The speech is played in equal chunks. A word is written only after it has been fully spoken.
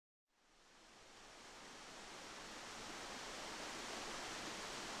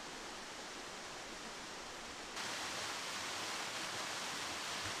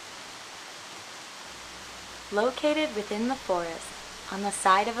Located within the forest, on the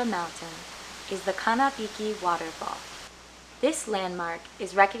side of a mountain, is the Kanabiki Waterfall. This landmark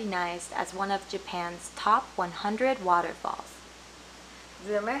is recognized as one of Japan's top 100 waterfalls.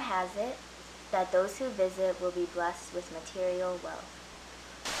 Rumor has it that those who visit will be blessed with material wealth.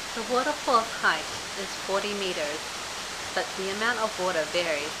 The waterfall's height is 40 meters, but the amount of water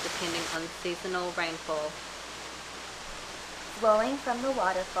varies depending on seasonal rainfall. Flowing from the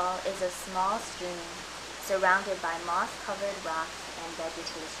waterfall is a small stream surrounded by moss-covered rocks and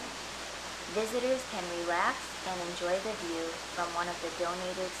vegetation. Visitors can relax and enjoy the view from one of the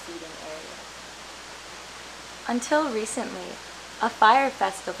donated seating areas. Until recently, a fire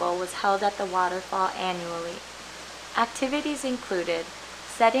festival was held at the waterfall annually. Activities included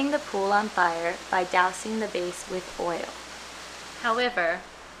setting the pool on fire by dousing the base with oil. However,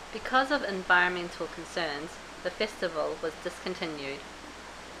 because of environmental concerns, the festival was discontinued.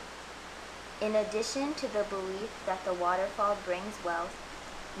 In addition to the belief that the waterfall brings wealth,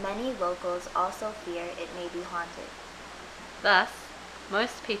 many locals also fear it may be haunted. Thus,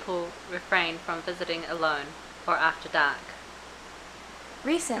 most people refrain from visiting alone or after dark.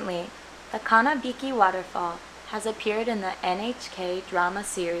 Recently, the Kanabiki Waterfall has appeared in the NHK drama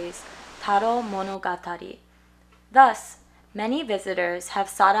series Taro Monogatari. Thus, many visitors have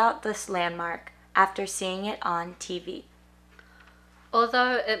sought out this landmark after seeing it on TV.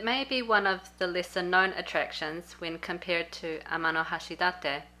 Although it may be one of the lesser-known attractions when compared to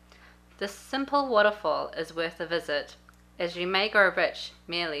Amanohashidate, this simple waterfall is worth a visit, as you may grow rich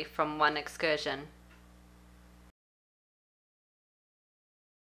merely from one excursion.